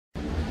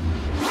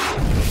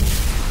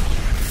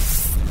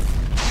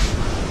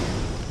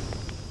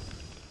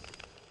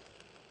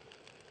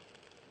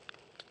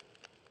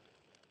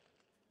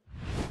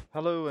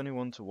Hello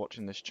anyone to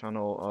watching this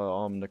channel,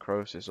 I'm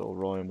Necrosis or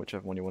Ryan,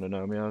 whichever one you want to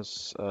know me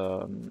as.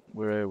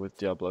 We're here with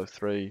Diablo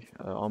 3.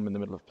 I'm in the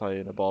middle of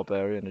playing a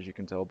barbarian, as you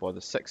can tell by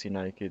the sexy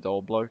naked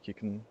old bloke you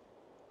can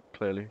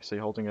clearly see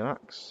holding an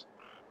axe.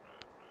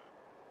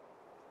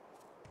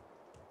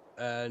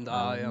 And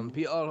I am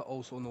Peter,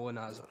 also known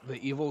as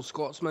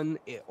TheEvilScotsmen,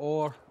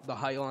 or the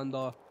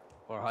Highlander,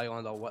 or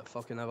Highlander what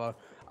fucking ever.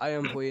 I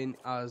am playing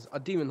as a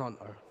demon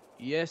hunter.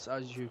 Yes,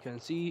 as you can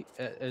see,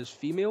 it is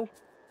female.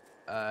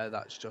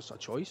 That's just a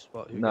choice,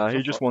 but who Nah, gives a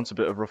he just fuck? wants a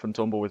bit of rough and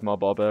tumble with my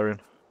barbarian.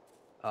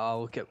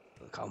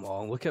 Come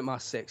on, look at my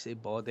sexy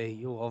body.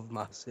 You love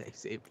my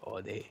sexy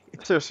body.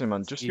 Seriously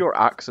man, just your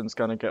accent's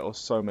gonna get us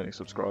so many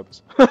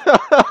subscribers. And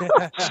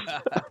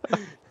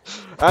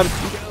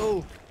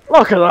Go.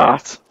 look at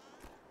that!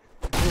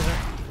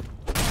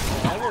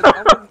 I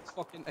want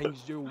fucking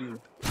things dual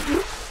wield.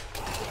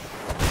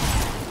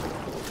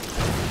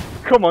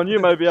 Come on, you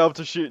may be able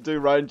to do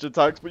range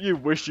attacks, but you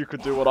wish you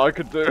could do what I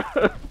could do.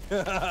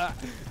 Wow,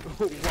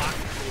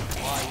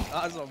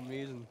 that's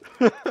amazing.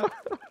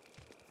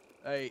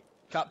 Hey,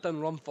 Captain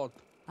Rumford.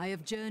 I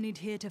have journeyed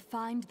here to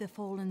find the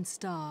fallen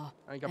star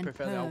I think I and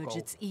prefer the purge alcohol.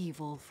 its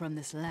evil from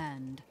this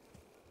land.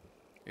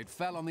 It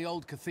fell on the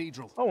old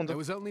cathedral. I wonder. There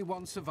was only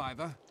one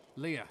survivor,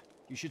 Leah.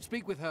 You should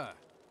speak with her.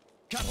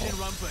 Captain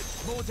Rumford,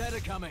 more dead are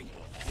coming.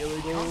 Here we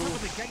Can't go. open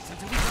the gates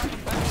until we drive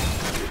them back.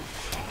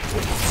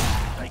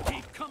 They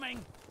keep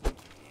coming.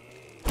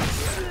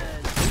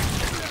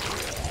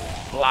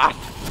 Blah.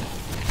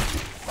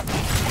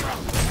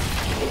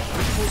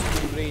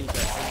 Range,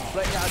 it's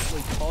pretty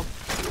actually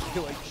tough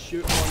to like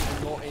shoot one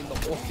and not end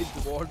up walking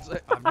towards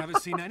it. I've never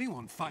seen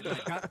anyone fight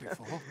like that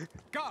before.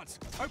 Guards,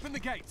 open the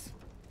gates.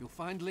 You'll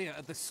find Leah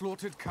at the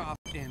Slaughtered Calf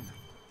Inn.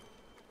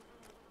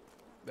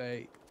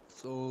 Right,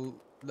 so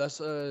this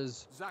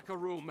is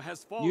Zakharum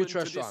has fallen to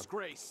Tristan.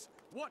 disgrace.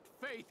 What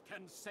faith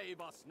can save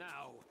us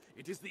now?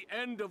 It is the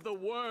end of the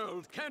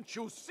world. Can't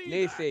you see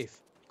Nay that?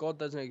 faith. God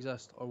doesn't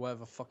exist, or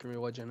whatever fucking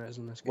religion it is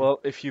in this game.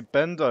 Well, if you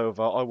bend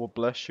over, I will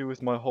bless you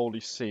with my holy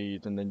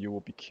seed, and then you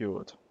will be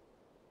cured.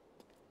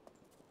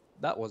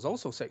 That was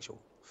also sexual.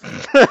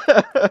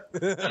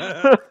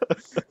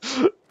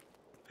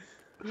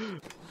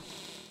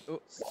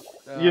 Oops.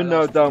 You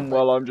know That's damn fucking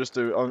well I'm just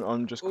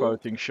Ooh.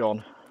 quoting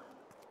Sean.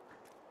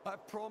 I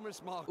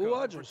promised Marco Oh,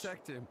 I I'd just-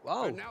 protect him.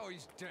 wow. And now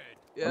he's dead.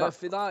 Yeah,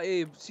 for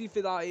that, see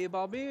for that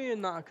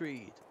barbarian that I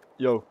created.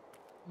 Yo,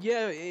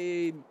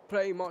 Yeah,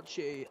 pretty much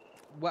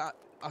what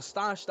a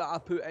stash that I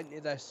put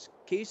into this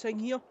casing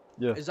here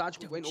yeah. is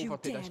actually went over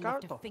to this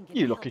character.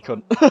 You lucky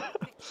cunt.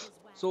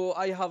 So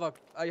I have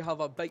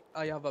a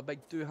big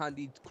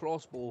two-handed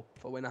crossbow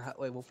for when I hit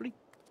level 3.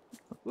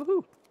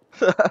 Woohoo!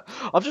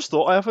 I've just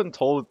thought I haven't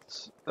told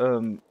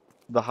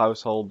the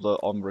household that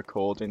I'm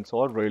recording,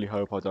 so I really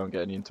hope I don't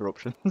get any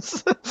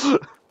interruptions.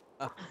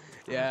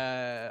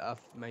 Yeah,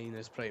 mine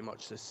is pretty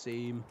much the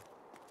same.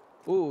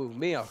 Oh,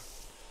 Mayor.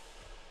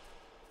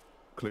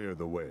 Clear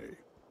the way.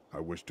 I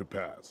wish to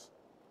pass.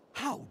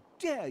 How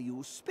dare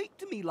you speak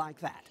to me like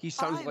that? He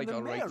sounds I'm like the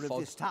a right mayor of fud.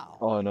 this town.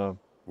 Oh, I know.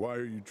 Why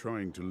are you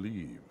trying to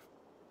leave?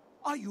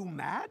 Are you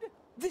mad?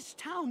 This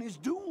town is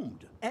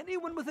doomed.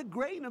 Anyone with a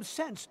grain of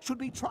sense should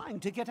be trying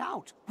to get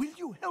out. Will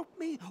you help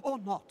me or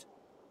not?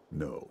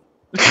 No.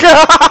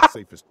 The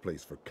safest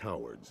place for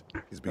cowards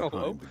is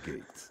behind the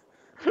gates.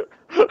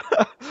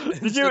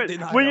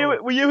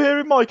 Were you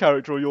hearing my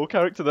character or your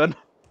character then?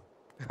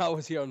 I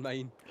was here on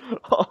mine.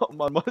 Oh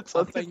man, might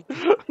think-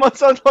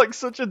 sound like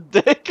such a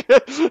dick.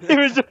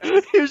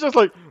 he was just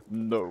like,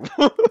 no.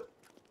 Oh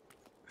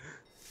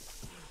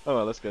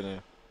well, let's go now.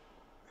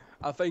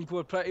 I think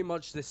we're pretty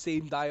much the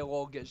same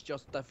dialogue, it's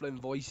just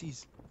different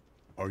voices.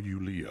 Are you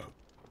Leah?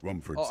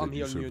 Rumford Oh, I'm said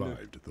you here, Nunu.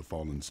 survived the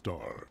fallen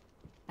star.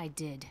 I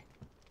did,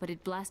 but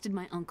it blasted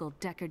my uncle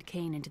Deckard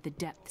Cain into the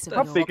depths of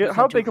How the big- old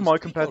How big cathedral. am I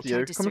compared to you?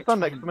 Tried to Come and search stand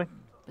for next to him, me.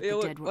 But Hey, the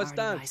look, dead were let's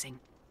already dance. rising.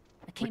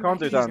 I came can't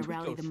back do here dance. to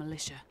rally the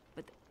militia,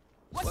 but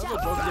Whatever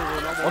drugs they were, I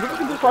wonder if we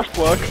can do flash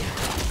work.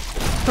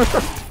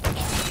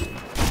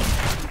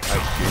 I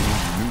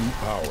gained new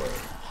power.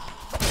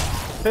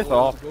 Piss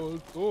off.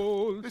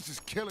 Gold. This is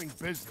killing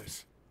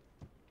business.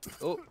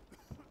 Oh,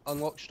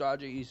 unlock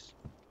strategies.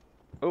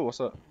 Oh, what's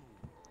that?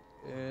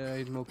 Yeah, I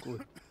have no clue.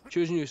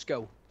 Choose new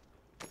skill.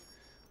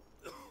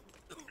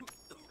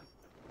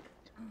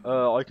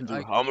 I can do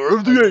I- Hammer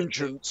of the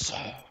Ancients.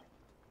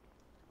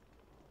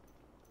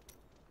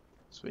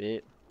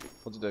 Sweet.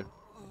 What's it do?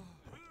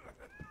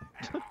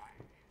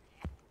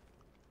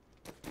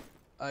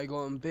 I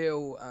got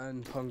impale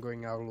and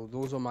hungering arrow.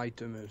 Those are my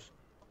two moves.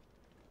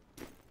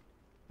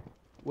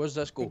 Where's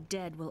this the go?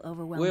 dead will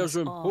overwhelm Where's us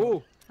room? all.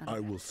 Oh, I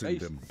will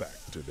send Nice. them back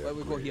to their Where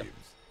we go here? graves.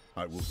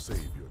 I will save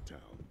your town.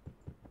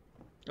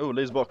 Oh,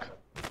 Lee's book.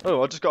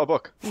 Oh, I just got a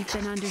book We've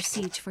been under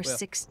siege for Where?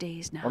 6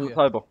 days now. on the yeah.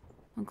 table.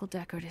 Uncle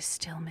Deckard is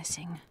still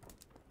missing.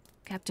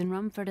 Captain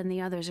Rumford and the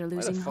others are why the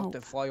losing fuck hope.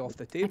 did it fly off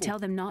the I table? tell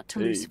them not to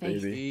Hey, lose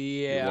faith. baby.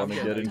 Yeah, You I'm wanna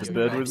getting get it. into Doesn't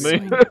bed with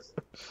matter. me?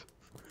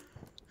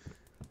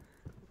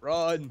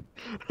 Run.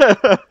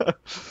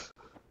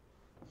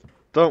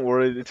 Don't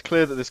worry, it's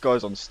clear that this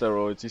guy's on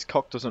steroids. His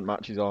cock doesn't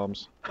match his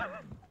arms.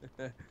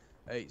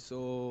 Right,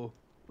 so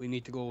we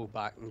need to go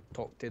back and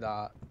talk to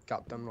that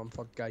Captain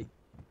Rumford guy.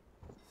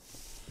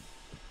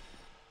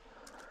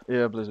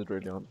 Yeah, Blizzard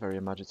really aren't very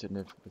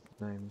imaginative with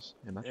names.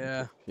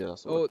 Yeah. Yeah,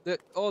 that's the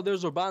word.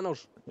 There's our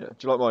banners. Yeah,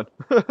 do you like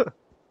mine?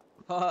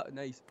 Haha,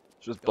 nice.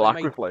 Just You like black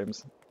mine? with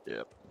flames.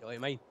 Yeah. You like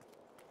mine?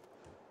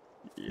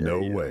 Yeah,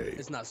 No yeah. way.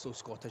 Isn't that so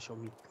Scottish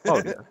on me?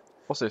 Oh yeah.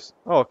 What's this?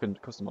 Oh, I can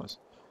customize.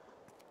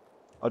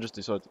 I just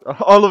decided.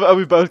 I love it how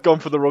we've both gone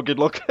for the rugged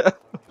look.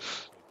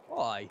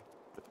 Why?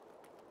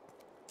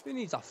 Who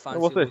needs a fancy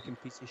what's this? looking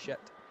piece of shit?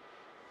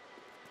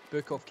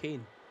 Book of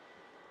Cain.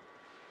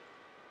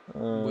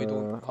 We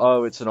don't have-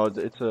 Oh, it's an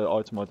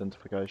item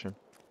identification.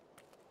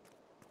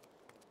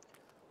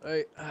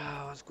 Right,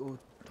 let's go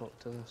talk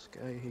to this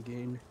guy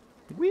again.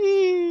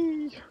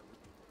 Whee!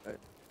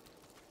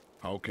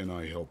 How can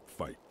I help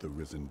fight the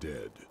risen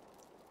dead?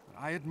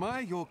 I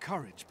admire your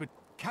courage, but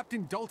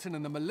Captain Dalton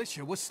and the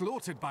militia were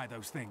slaughtered by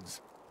those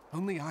things.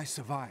 Only I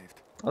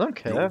survived. I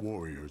don't Your care.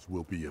 warriors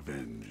will be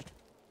avenged.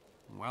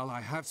 Well, I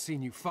have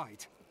seen you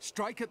fight.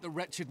 Strike at the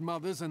wretched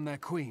mothers and their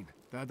queen.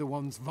 They're the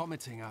ones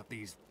vomiting out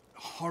these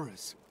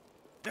horrors.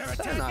 They're Sound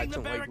attacking the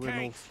acting like we're no...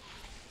 barricades.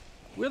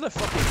 We're the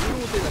fucking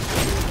heroes in this.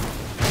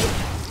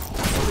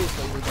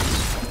 Obviously we're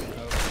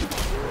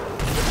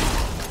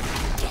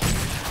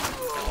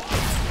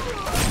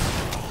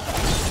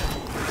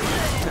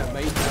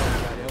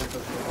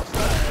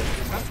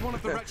That's one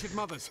of the wretched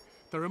mothers.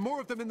 There are more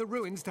of them in the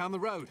ruins down the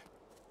road.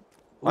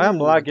 I am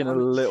Ooh, lagging a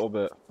damage. little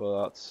bit,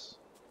 but that's.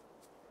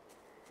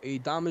 A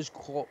damaged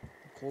cloth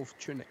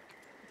tunic.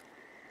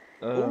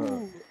 Uh,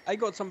 Oh, I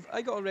got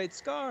a red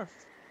scarf.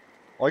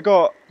 You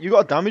got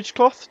a damaged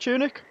cloth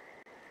tunic?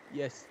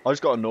 Yes. I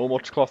just got a normal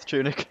cloth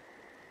tunic.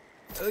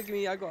 Look at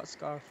me, I got a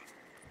scarf.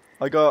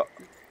 I got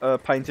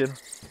painting.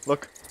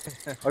 Look,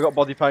 I got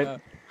body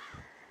paint.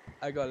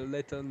 I got a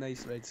little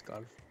nice red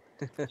scarf.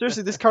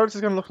 Seriously, this character's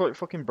gonna look like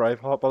fucking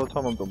Braveheart by the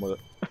time I'm done with it.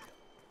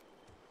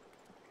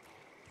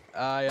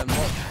 I am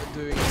not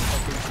doing a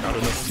fucking... Not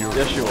enough fury.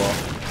 Yes, you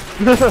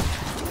are.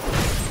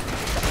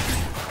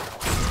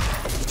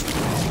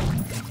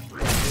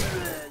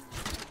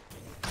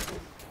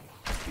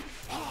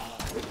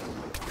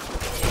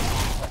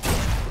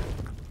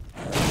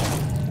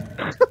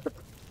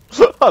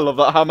 I love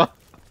that hammer.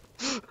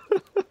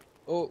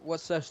 Oh,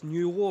 what's this?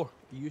 New lore.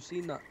 You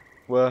seen that?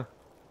 Where?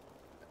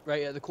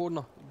 Right at the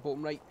corner,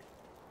 bottom right.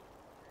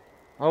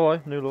 Oh, I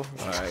new law.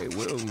 I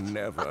will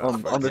never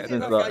I'm forget listening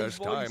the to that.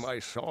 first time I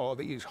saw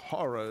these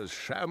horrors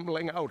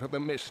shambling out of the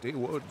misty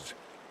woods.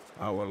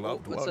 Our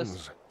loved what's this?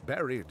 ones,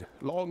 buried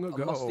long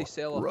ago, musty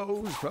cellar.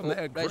 rose from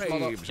their right, mother.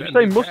 graves Did you and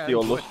say began musty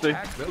or to lusty?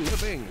 attack the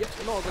living. Yeah,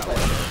 no,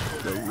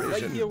 the The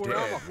risen here where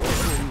dead I'm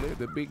was only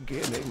the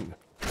beginning.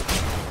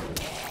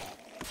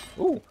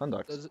 Ooh, hand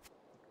axe. There's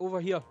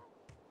over here.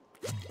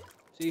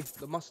 See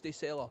the musty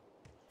cellar.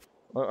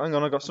 Oh, hang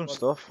on, I got some God.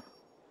 stuff.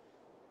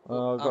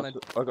 Oh,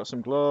 I got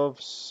some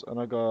gloves and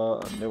I got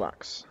a new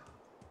axe.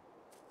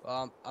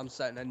 I'm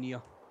sitting in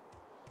here.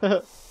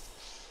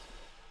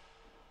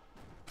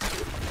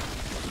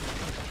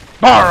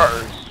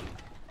 Bars!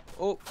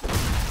 Oh,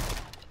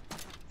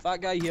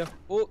 fat guy here.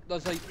 Oh,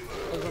 there's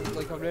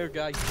like a rare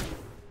guy.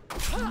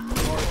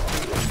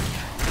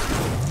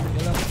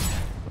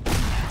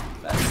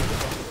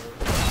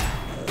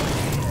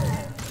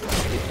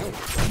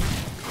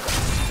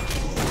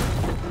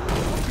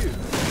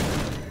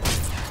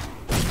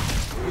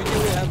 You deal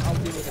with him, I'll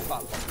deal with the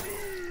fat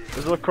one.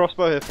 There's a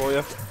crossbow here for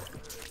you.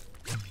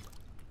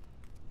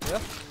 Yeah?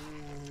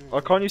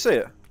 Oh, can't you see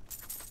it?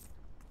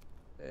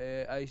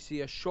 I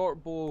see a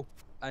short bow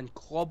and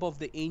club of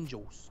the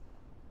angels.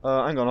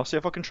 Hang on, I'll see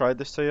if I can trade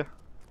this to you.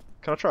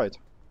 Can I trade?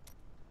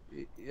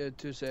 Yeah,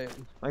 2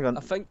 seconds. Hang on.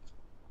 I think.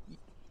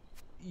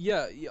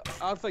 Yeah,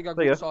 I think I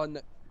There you got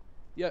something.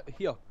 Yeah,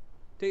 here.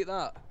 Take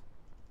that.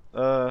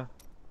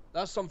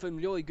 That's something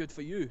really good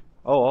for you.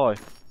 Oh, aye.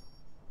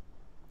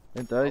 I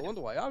Indeed.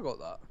 wonder why I got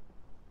that.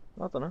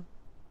 I don't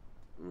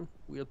know.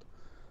 Weird.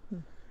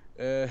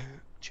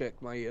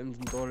 Check my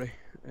inventory.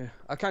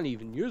 I can't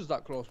even use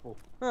that crossbow.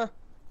 Huh.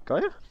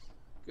 Can you?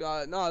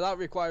 No, that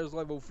requires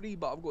level 3,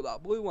 but I've got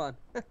that blue one.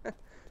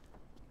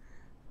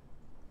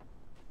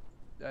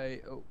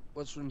 Oh,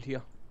 what's around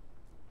here?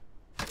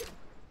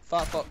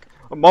 Fat fuck.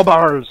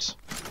 Mobbers!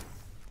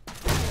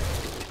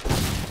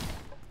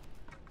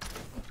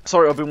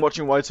 Sorry, I've been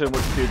watching way too much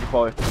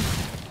PewDiePie.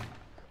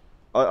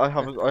 I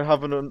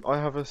have an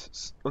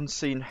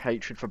unseen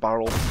hatred for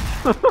Barrel.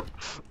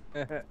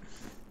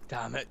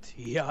 Damn it,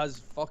 he has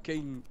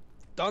fucking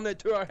done it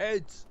to our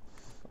heads.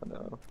 I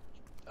know.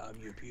 Damn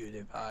you,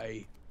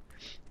 PewDiePie.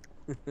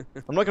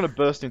 I'm not gonna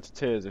burst into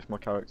tears if my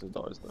character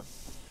dies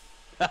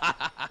though.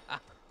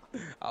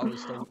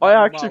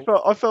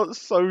 I felt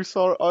so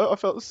sorry. I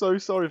felt so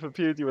sorry for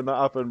Pewdie when that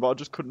happened, but I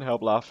just couldn't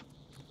help laugh.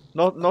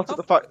 Not at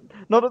the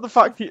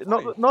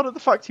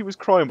fact he was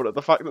crying, but at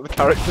the fact that the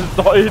characters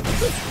died and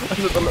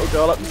that the little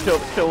girl had to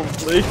kill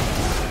Lee.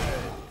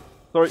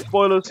 Sorry,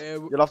 spoilers.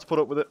 You'll have to put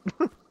up with it.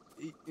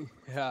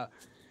 Yeah,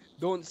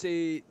 Don't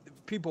say.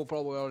 People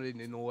probably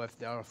already know if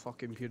they're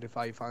fucking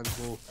Purify fans,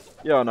 though.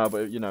 Yeah, I know,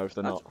 but you know if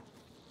they're not.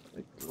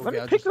 Let me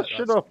pick this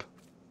shit up.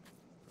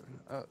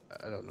 I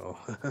don't know.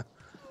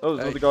 Oh,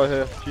 there's another guy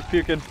here. She's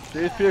puking.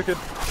 She's puking.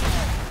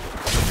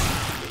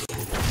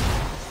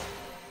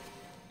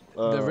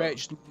 The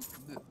wretched,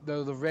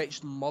 the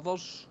wretched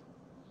mothers.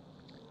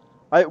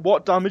 Hey,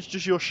 what damage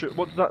does your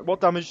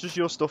what damage does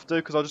your stuff do?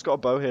 Because I just got a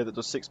bow here that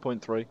does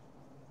 6.3.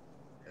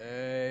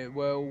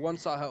 Well,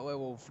 once I hit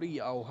level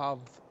 3, I'll have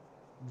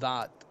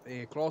that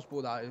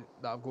crossbow that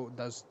I've got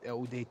does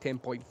it'll do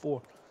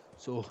 10.4.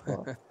 So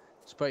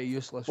it's pretty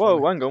useless. Whoa,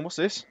 for me. hang on, what's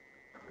this?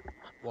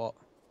 What?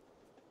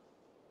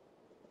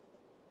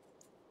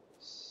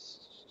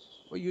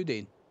 What are you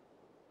doing?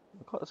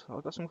 I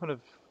got some kind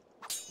of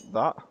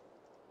that.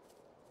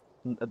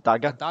 A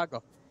dagger. A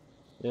dagger.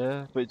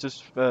 Yeah, but it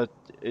just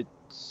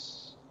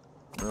it's.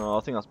 No,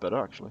 I think that's better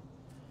actually.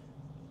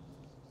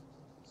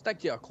 Stick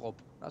to your club.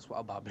 That's what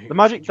a barbarian. The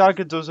magic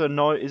dagger does a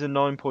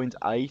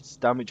 9.8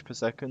 damage per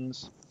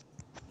second.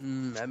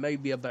 It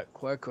might be a bit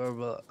quicker,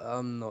 but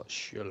I'm not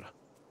sure.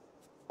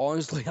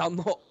 Honestly, I'm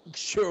not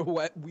sure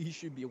what we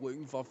should be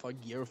looking for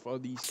gear for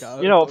these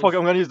characters. You know what? Fuck it,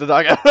 I'm gonna use the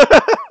dagger.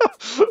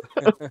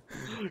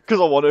 Because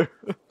I want to.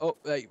 Oh,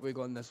 right, we're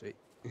going this way.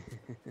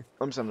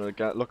 I'm just having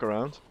a look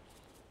around.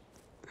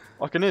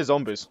 I can hear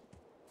zombies.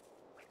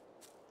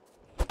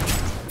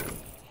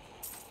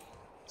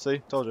 See?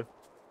 Told you.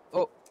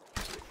 Oh.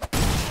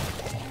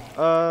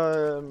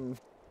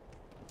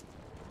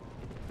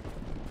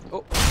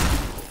 Oh.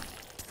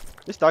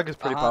 This dagger's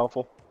pretty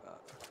powerful.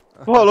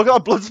 Whoa, look at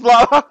that blood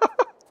splatter!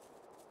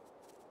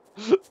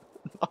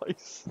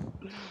 Nice.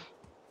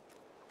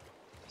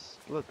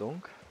 Blood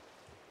dunk.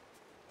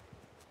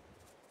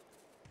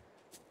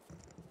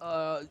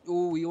 Oh,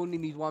 we only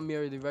need one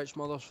more of the rich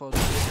mothers for the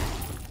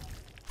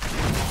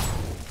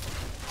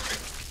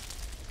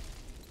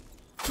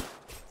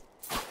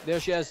There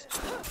she is.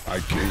 I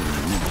gain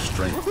new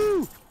strength.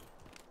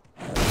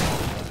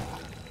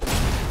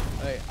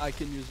 Right, I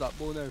can use that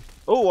bow now.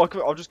 Oh,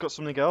 I've just got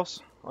something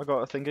else. I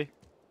got a thingy.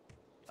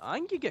 I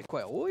think you get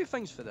quite a lot of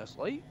things for this,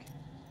 like.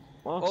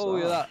 What's oh,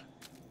 look at that.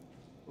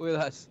 Look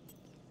at this.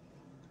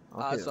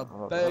 Okay, That's a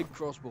big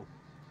crossbow.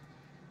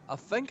 I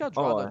think I'd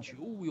rather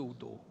dual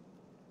wield though.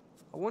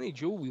 I want a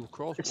dual wield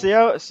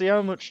crossbow. See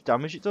how much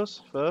damage it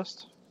does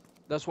first.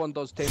 This one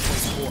does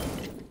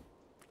 10.4.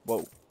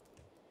 Whoa.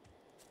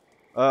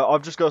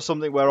 I've just got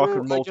something where I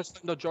can I just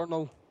found a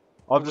journal.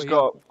 I've just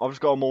got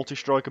a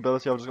multi-strike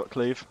ability. I've just got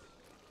cleave.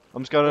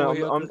 I'm just gonna.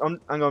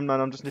 Hang on,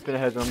 man. I'm just nipping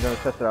ahead and I'm gonna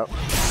test it out.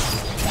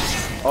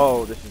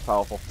 Oh, this is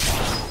powerful.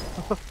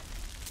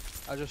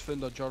 I just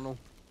found a journal.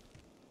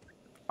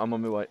 I'm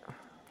on my way.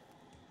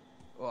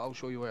 Well, I'll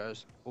show you where it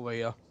is. Over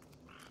here.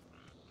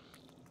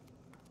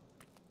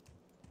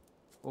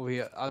 Over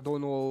here. I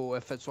don't know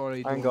if it's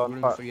already doing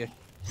room for you.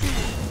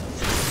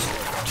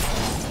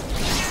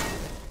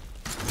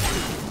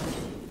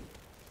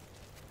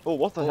 Oh,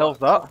 what the hell's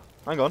that?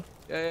 Hang on.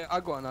 Yeah, I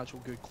got an actual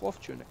good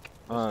cloth tunic.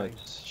 Ah,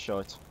 it's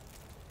shite.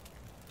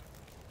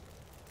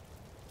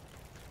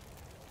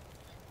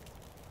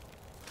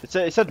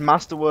 It said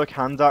masterwork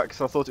hand axe.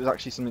 I thought it was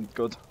actually something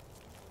good.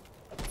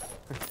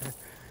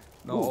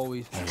 Not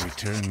always. I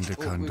returned to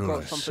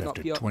Condorus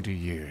after 20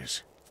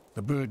 years.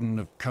 The burden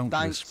of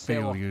countless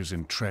failures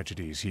and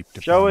tragedies heaped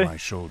upon my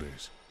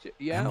shoulders.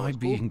 Yeah, am I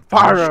being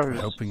punished for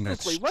helping that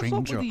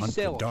stranger hunt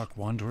the Dark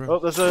Wanderer? Oh,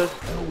 there's a...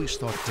 I always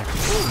thought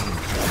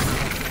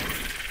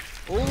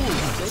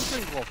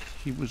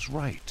he was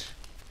right.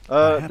 Dude,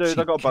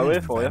 I got a bow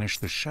here for you. Banish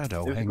the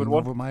shadow it was a hanging good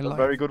one. over my life. A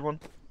very good one.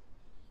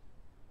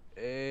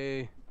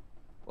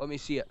 Let me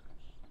see it.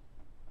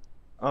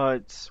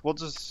 What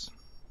does...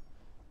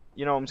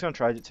 You know, I'm just gonna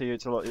trade it to you.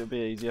 It'll be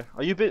easier.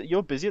 Are you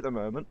you're busy at the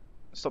moment?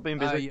 Stop being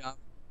busy. Yeah,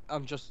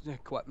 I'm just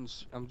equipping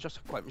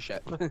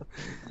shit.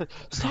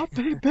 Stop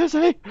being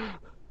busy.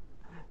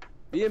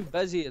 Being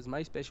busy is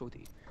my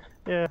specialty.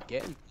 Yeah.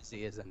 Getting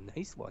busy is a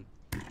nice one.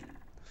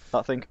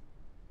 That thing.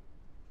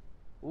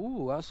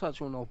 Ooh, that's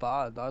actually not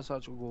bad. That's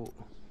actually good.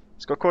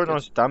 It's got quite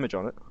nice damage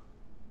on it.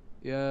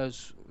 Yeah,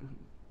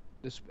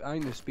 I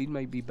think the speed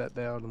might be a bit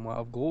better than what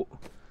I've got.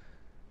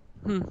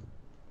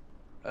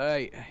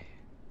 Alright.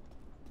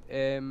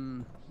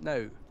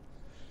 Now.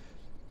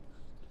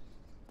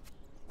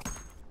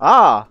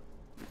 Ah!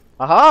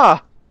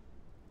 Aha!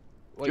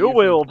 Dual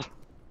wield.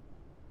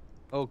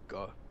 Oh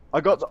god. I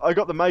got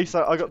the mace.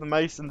 I got the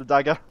mace and the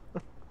dagger.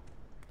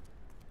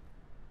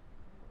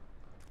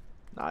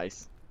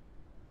 Nice.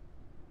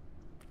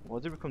 Why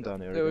did we come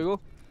down here? There we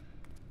go.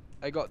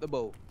 I got the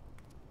bow.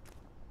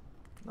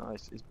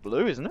 Nice. It's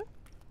blue, isn't it?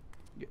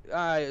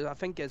 I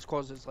think it's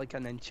because it's like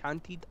an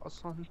enchanted or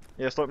something.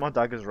 Yeah, it's like my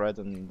dagger's red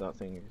and that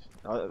thing is.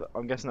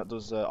 I'm guessing that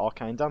does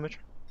arcane damage.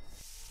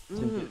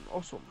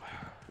 Awesome.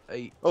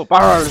 Right. Oh,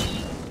 barrows!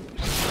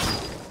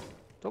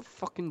 Don't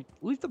fucking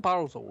leave the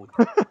barrels alone.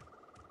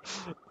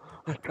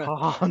 I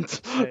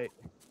can't. Right.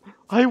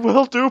 I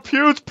will do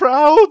Pewd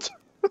proud.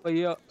 But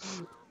yeah.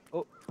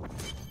 Oh.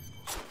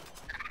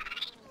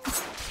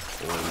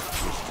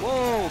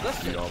 Whoa,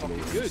 this is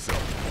fucking good.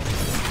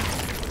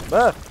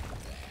 There.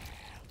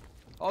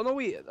 Oh no,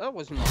 wait, that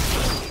wasn't a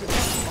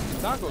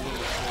fucking dagger.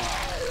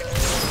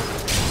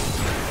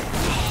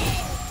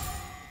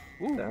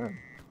 Ooh. Damn.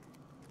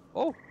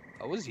 Oh,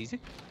 that was easy.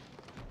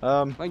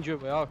 Hey, Mind you,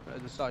 we are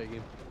at the start of the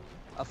game.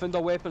 I found a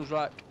weapons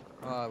rack.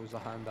 Ah, it was a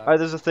hand axe.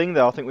 there's a thing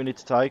there I think we need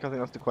to take. I think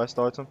that's the quest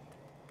item.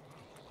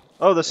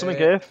 Oh, there's something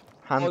here.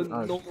 Hand. Oh,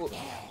 Oh, no,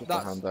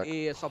 that's hand axe.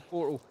 it's a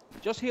portal.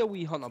 Just here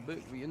we hunt a book,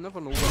 but you never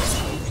know.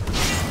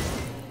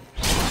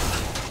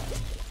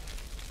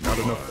 Not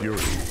enough fury.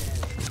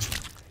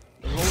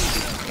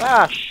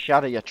 Ah,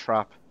 shatter your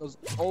trap. There's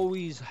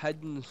always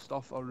hidden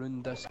stuff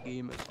around this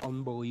game. It's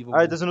unbelievable.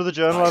 Hey, there's another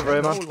journal over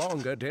here, No man.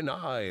 longer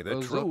deny the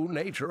true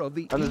nature of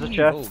the And there's a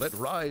evil chest. that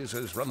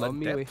rises from the On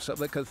me way. depths of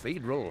the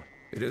cathedral.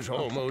 It is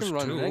almost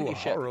running, ain't too you,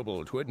 shit?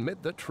 horrible to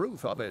admit the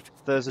truth of it.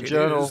 There's a It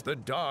journal is the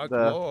Dark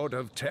there. Lord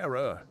of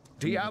Terror,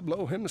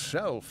 Diablo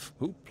himself,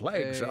 who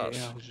plagues us.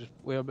 Yeah, I was just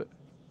where a bit.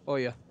 Oh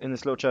yeah, In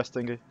this little chest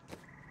thingy.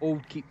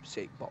 old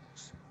keepsake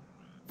box.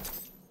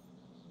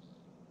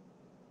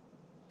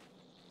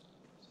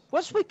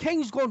 What's with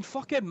kings gone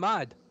fucking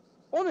mad?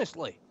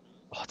 Honestly,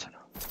 Oh, I don't know.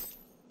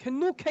 can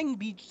no king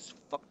be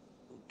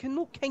Can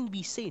no king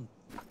be sane?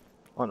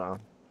 Oh no.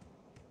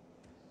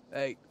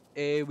 Right,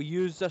 we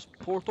use this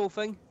portal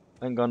thing.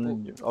 Hang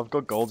on, I've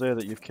got gold here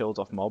that you've killed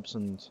off mobs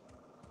and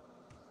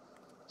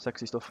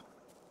sexy stuff.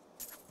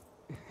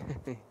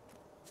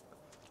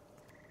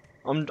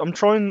 I'm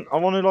trying. I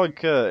want to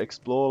like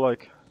explore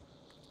like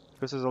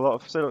because there's a lot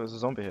of. See, look, there's a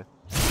zombie here.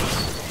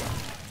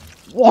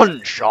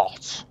 One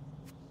shot.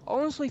 I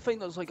honestly think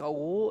there's like a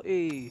lot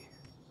of.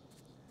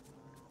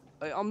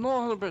 Like, I'm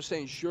not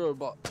 100% sure,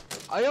 but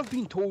I have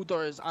been told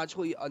there is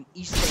actually an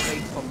Easter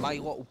egg for My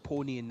Little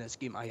Pony in this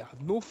game. I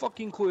have no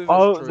fucking clue if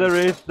Oh, it's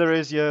true. there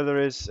is, yeah, there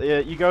is. Yeah,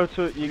 you go.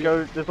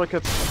 There's like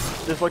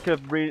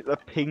a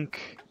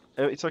pink.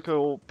 It's like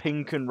all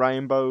pink and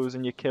rainbows,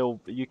 and you kill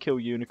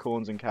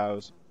unicorns and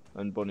cows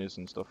and bunnies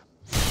and stuff.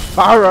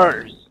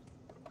 Barrows.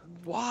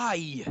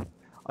 Why?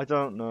 I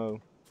don't know.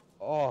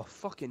 Oh,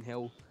 fucking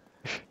hell.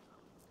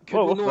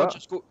 Whoa,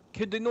 what's that?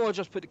 Could they not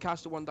just put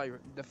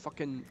the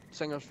fucking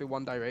singers for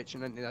One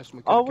Direction into this? And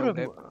we Oh, could've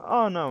killed them?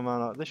 oh no,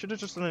 man! They should have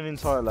just done an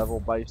entire level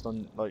based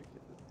on like,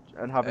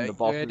 and having the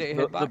boss. ready to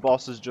head The back?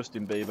 boss is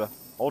Justin Bieber.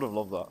 I would have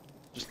loved that.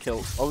 Just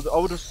kill. I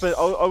would have spent.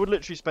 I would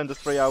literally spend a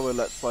 3-hour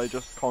let's play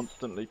just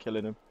constantly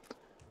killing him.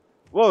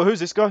 Whoa, who's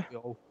this guy?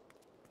 Yo.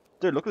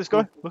 Dude, look at this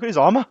guy. Look at his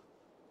armor.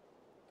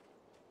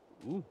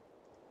 Ooh.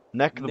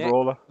 Neck the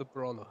brawler. The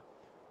brawler.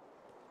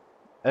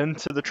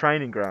 Enter the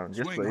training ground.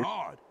 Yes, Swing please.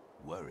 hard.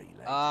 Worry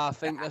less. I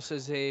think this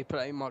is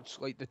pretty much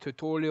like the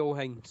tutorial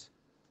things.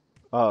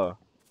 Oh.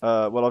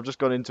 Well, I've just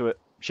gone into it.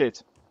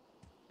 Shit.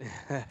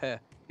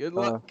 Good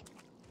luck.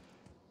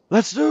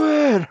 Let's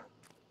do it.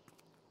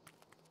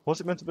 What's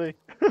it meant to be?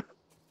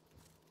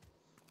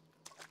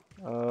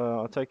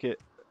 I'll take it.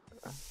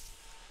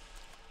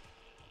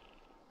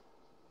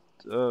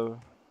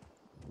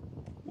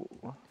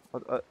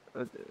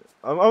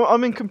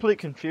 I'm in complete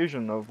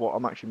confusion of what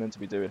I'm actually meant to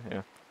be doing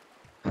here.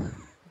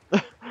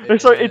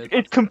 It's like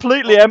it's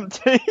completely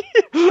empty.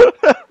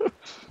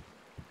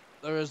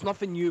 There is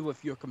nothing new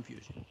with your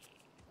confusion.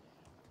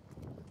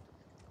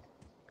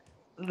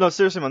 No,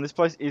 seriously, man, this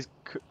place is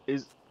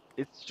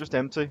it's just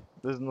empty.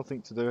 There's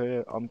nothing to do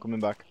here. I'm coming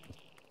back.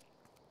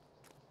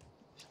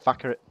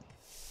 Fucker it.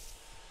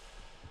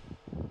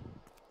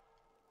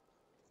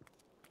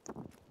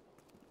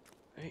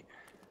 Right.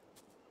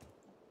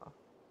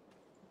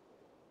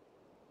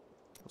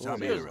 Some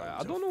Seriously, heroes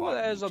I don't are know what it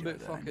fighting is each about other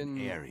in an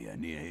fucking area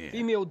near here.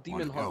 female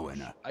demon Wanna go hunters.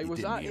 in I you was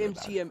didn't at hear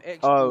about it. MCM Expo.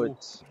 Oh,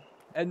 it's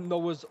And there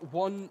was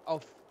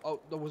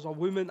there was a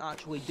woman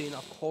actually doing a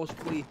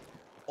cosplay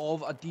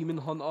of a demon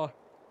hunter,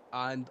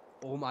 and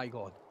oh my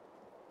god,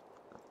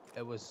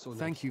 it was so nice.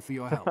 Thank you for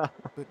your help.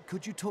 But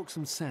could you talk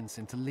some sense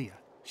into Leah?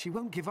 She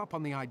won't give up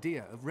on the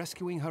idea of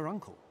rescuing her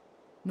uncle.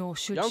 Nor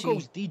should Your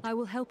uncle's she. dead. I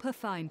will help her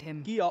find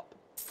him. Gee up.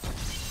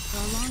 For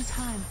a long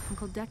time,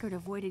 Uncle Deckard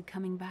avoided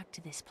coming back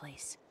to this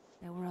place.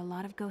 There were a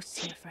lot of ghosts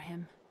here for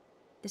him.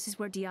 This is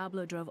where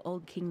Diablo drove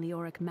old King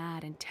Leoric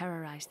mad and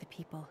terrorized the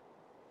people.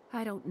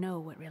 I don't know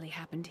what really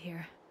happened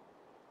here,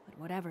 but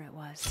whatever it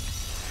was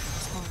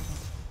horrible.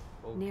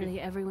 Okay. Nearly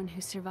everyone who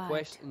survived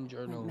Question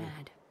journal. went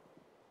mad.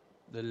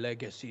 The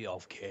legacy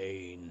of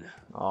Cain.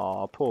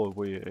 oh poor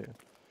weird.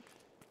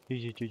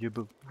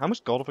 How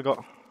much gold have I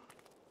got?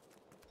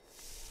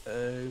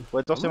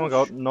 Where does anyone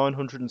got?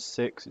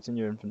 906. It's in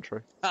your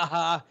inventory.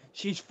 Haha,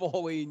 she's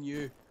following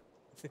you.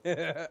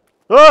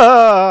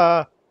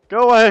 Ah!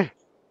 Go away!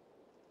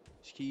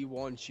 She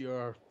wants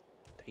your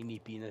tiny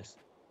penis.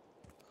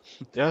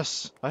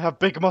 Yes, I have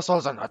big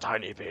muscles and a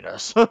tiny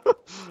penis.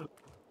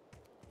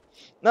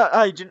 No,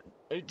 hey,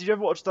 did you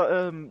ever watch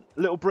that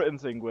Little Britain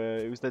thing where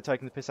it was they're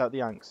taking the piss out of the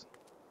Yanks,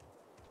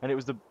 and it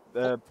was the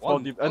it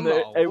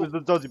was the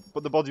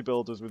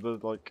bodybuilders with the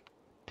like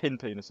pin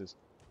penises.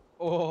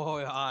 Oh,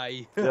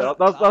 aye. Yeah,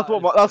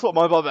 that's what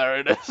my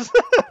barbarian is.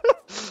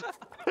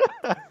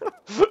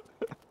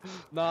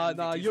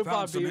 Nah, you're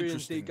found some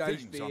barbarians, they interesting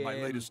guys things on my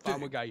be latest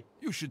Family dig. Guy.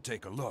 You should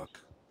take a look.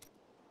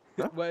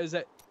 What is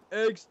it?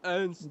 Eggs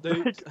and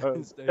steaks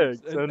and steaks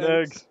Eggs and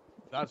eggs.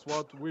 That's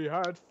what we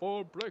had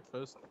for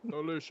breakfast.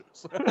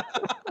 Delicious.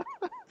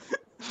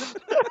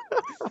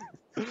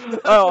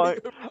 Oh,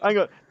 hang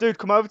on. Dude,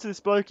 come over to this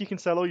bloke. You can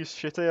sell all your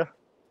shit here.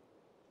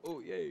 Oh,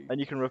 yay. And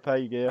you can repair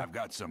your gear. I've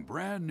got some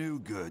brand new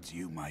goods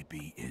you might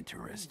be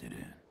interested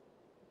in.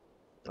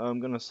 I'm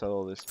gonna sell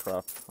all this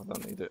crap. I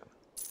don't need it.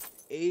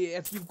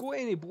 If you've got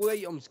any blue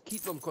items,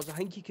 keep them, because I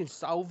think you can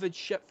salvage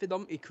shit for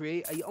them to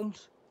create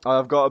items.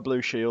 I've got a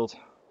blue shield,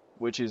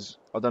 which is...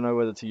 I don't know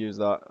whether to use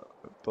that,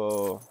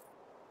 but...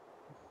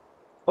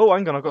 Oh,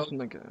 hang on, I've got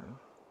something...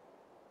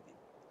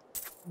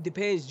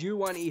 Depends, you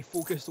want to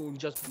focus on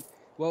just...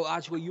 Well,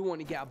 actually, you want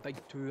to get a big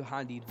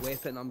two-handed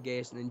weapon, I'm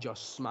guessing, and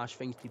just smash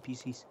things to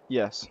pieces.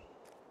 Yes.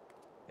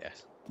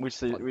 Yes.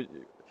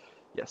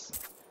 Yes.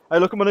 Hey,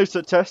 look at my new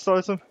test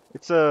item.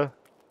 It's a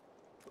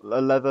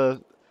leather...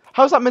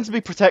 How's that meant to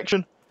be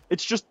protection?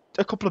 It's just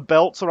a couple of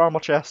belts around my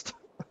chest.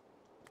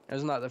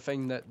 Isn't that the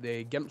thing that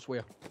the gimps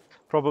wear?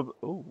 Probably...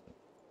 Ooh.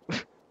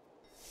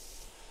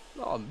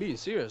 No, I'm being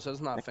serious.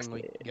 Isn't that a thing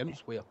like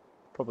gimps wear?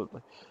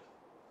 Probably.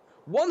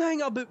 One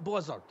thing about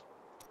Blizzard,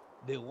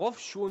 they love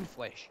showing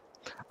flesh.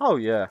 Oh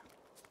yeah.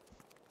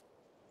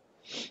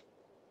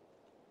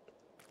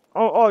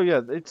 Oh yeah.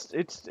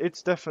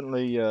 It's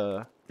definitely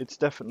a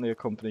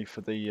company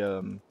for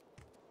the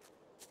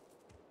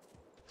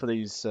for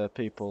these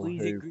people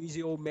Lazy, who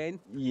greasy old men.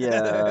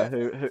 yeah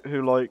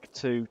who like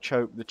to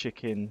choke the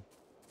chicken,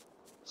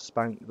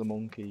 spank the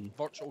monkey.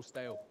 Virtual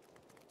style.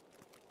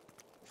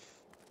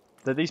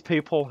 They're these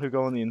people who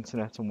go on the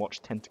internet and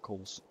watch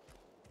tentacles.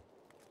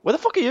 Where the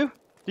fuck are you?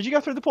 Did you go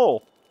through the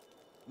portal?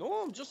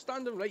 No, I'm just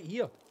standing right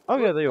here. Oh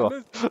yeah, there you I are.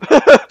 moved-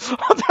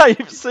 I don't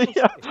even see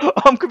you.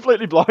 I'm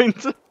completely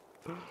blind.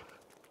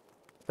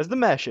 Has the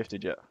mayor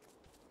shifted yet?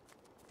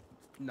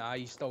 Nah,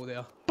 he's still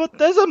there. But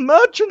there's a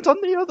merchant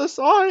on the other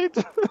side.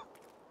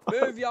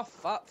 Move your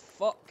fat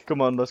fuck.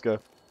 Come on, let's go.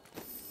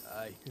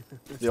 Aye.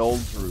 The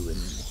old ruin.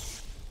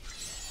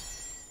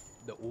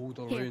 The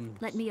older Here, ruin.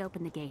 let me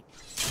open the gate.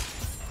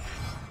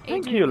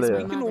 Thank Adrian you, was my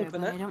Leah. You can mother,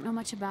 open but it. I don't know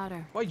much about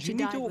her. Why'd She you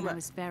need died to when open I it?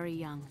 was very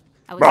young.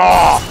 I was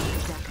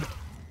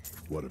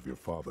What of your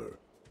father?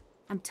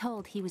 I'm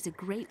told he was a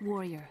great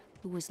warrior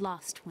who was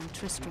lost when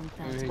Tristram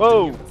fell to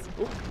Whoa. the hills.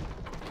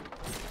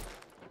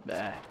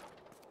 There.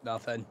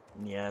 Nothing.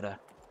 Nada.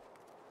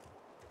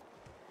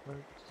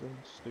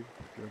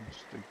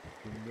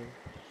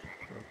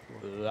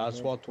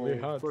 That's what we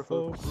had for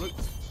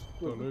breakfast.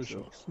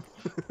 Delicious.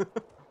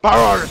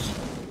 Barons!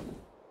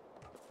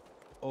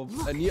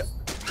 And yeah.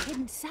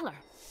 Hidden cellar.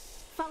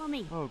 Follow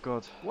me. Oh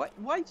god.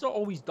 Why is there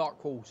always dark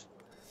holes?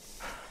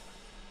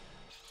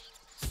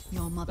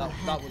 Your mother That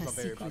had was her a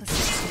very secret bad that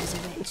she was a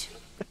witch,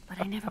 but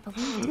I never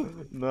believed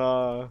it.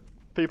 Nah.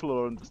 People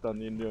will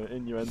understand the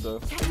innuendo.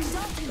 Captain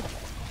Dalton!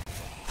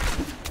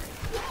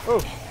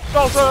 Oh!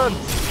 Dalton!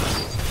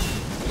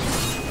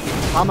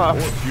 Hammer!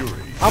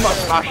 Fury. Hammer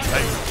smash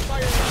thing!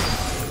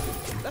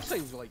 That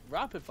sounds like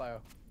rapid fire.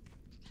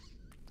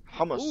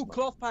 Hammer Ooh, smash.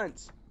 cloth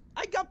pants.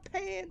 I got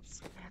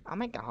pants. Oh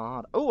my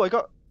god. Oh, I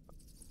got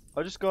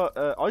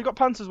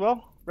pants as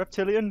well.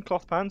 Reptilian,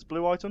 cloth pants,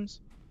 blue items.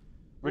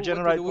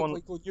 Regenerate Ooh, one.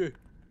 what do they look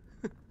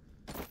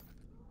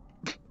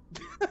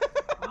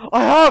like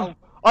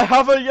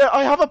on you?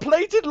 I have a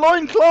plated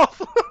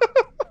loincloth!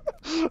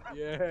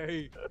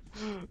 Yay.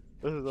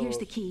 Here's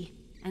the key,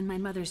 and my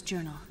mother's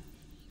journal.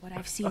 What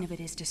I've seen of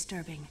it is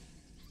disturbing.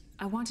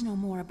 I want to know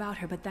more about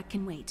her, but that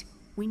can wait.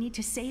 We need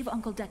to save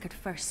Uncle Deckard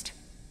first.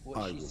 What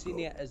I she's will seen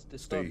go. it as Stay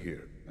disturbing.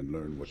 here and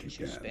learn what She you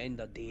should can. spend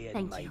a day in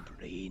Thank my you.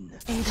 brain.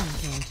 Aidan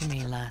came to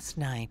me last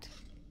night.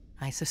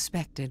 I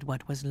suspected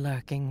what was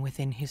lurking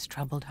within his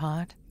troubled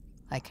heart.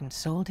 I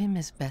consoled him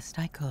as best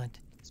I could.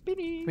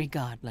 Speedy.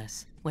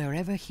 Regardless,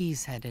 wherever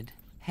he's headed,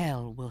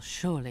 hell will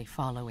surely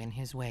follow in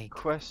his wake.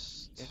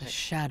 Quest. The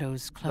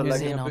shadows close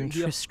legend in of on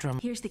India. Tristram.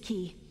 Here's the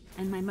key,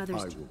 and my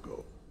mother's... I will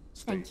go.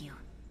 Stay. Thank you.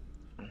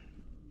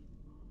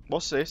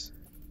 What's this?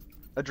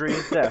 A dream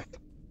of death.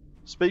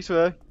 Speak to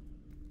her.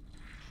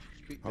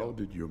 How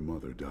did your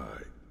mother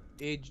die?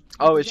 Age.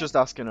 Oh, it's just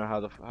asking her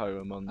how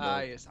her mum died.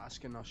 Aye, it's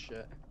asking us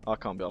shit. I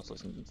can't be asked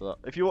listening to that.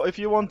 If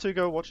you want to,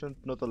 go watch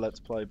another Let's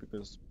Play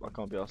because I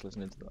can't be asked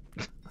listening to that.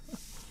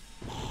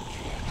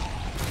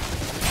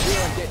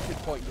 Yeah, get to the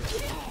point.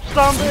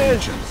 Stand The it!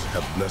 ancients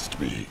have blessed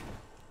me.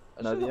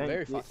 No, That's not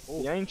very fast.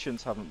 the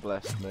ancients haven't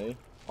blessed me.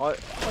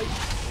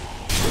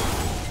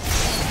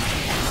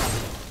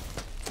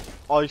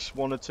 I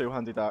won a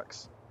two-handed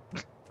axe.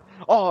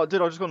 Oh,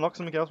 dude, I just got to knock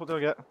something else. What did I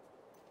get?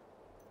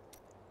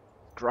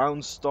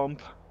 Ground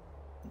stomp.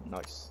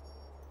 Nice.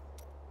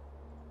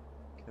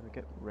 Can I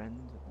get rend?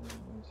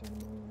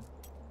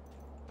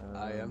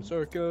 I am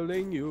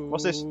circling you.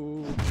 What's this?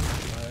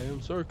 I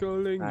am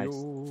circling Nice.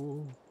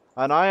 you.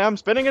 And I am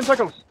spinning in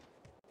circles.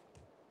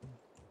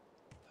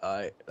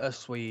 Aye,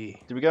 this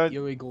way. Did we go?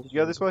 Here we go. Did you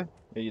go this way?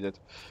 Yeah, you did.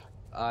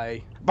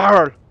 Aye.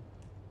 Barrel.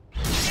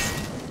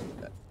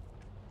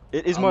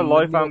 It is my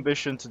life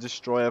ambition to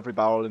destroy every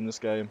barrel in this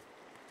game.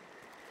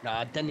 Nah,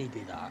 I didn't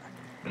do that.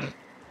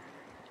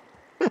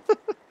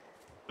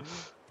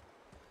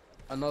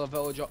 Another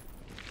villager.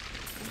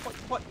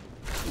 What?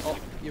 Oh,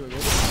 here we go.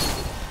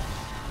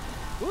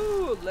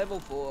 Woo, level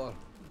 4.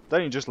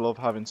 Don't you just love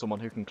having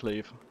someone who can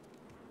cleave?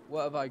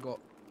 What have I got?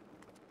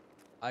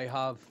 I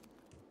have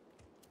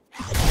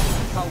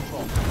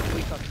Caltrop,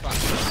 Laser Track.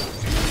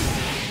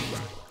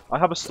 I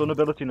have a stun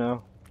ability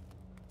now.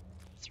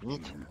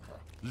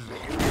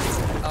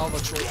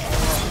 Albatross.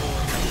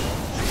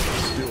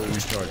 Still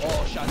recharging.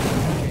 Oh, Shadow.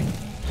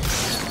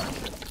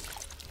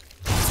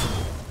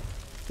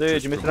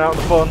 Dude, you're missing out on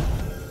the fun.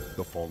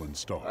 The fallen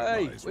star.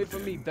 Hey, lies wait for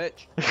me, within.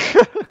 bitch.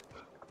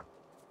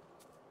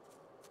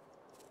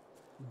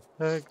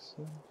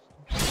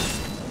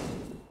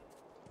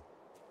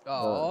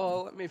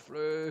 Oh, let me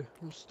through.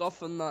 I'm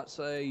stuffing that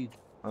side.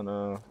 I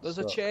know. There's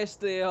a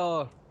chest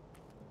there.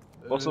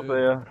 What's up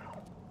here?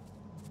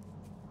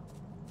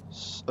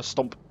 A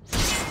stump.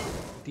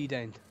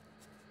 D-end.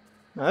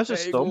 No, that's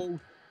just stump.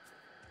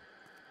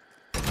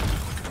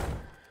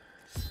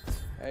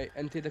 Hey,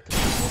 into the...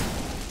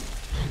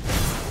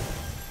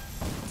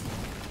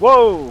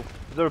 Whoa!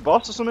 Is there a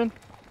boss or something?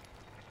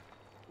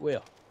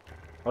 Where?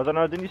 I don't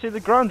know. Didn't you see the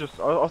ground?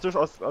 I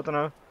don't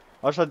know.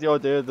 I just had the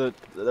idea that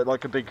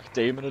like a big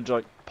demon would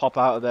like pop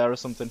out of there or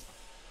something.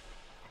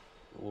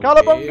 Okay.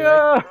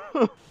 Calabunga!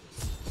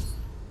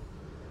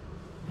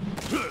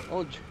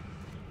 Oh,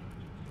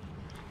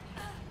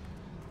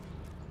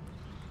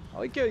 I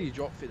like how you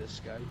drop through the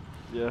sky.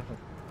 Yeah.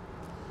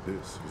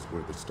 This is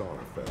where the star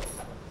fell.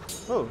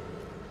 Oh.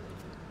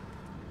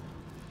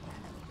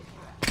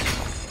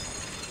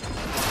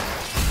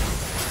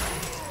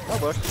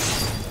 That works.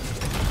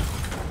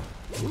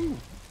 Ooh.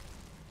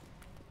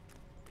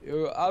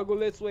 Yo, I'll go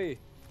this way.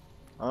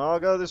 I'll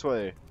go this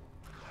way.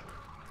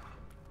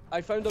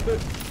 I found a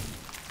book.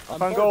 I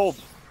found gold.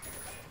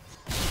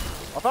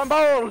 I found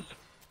barrels.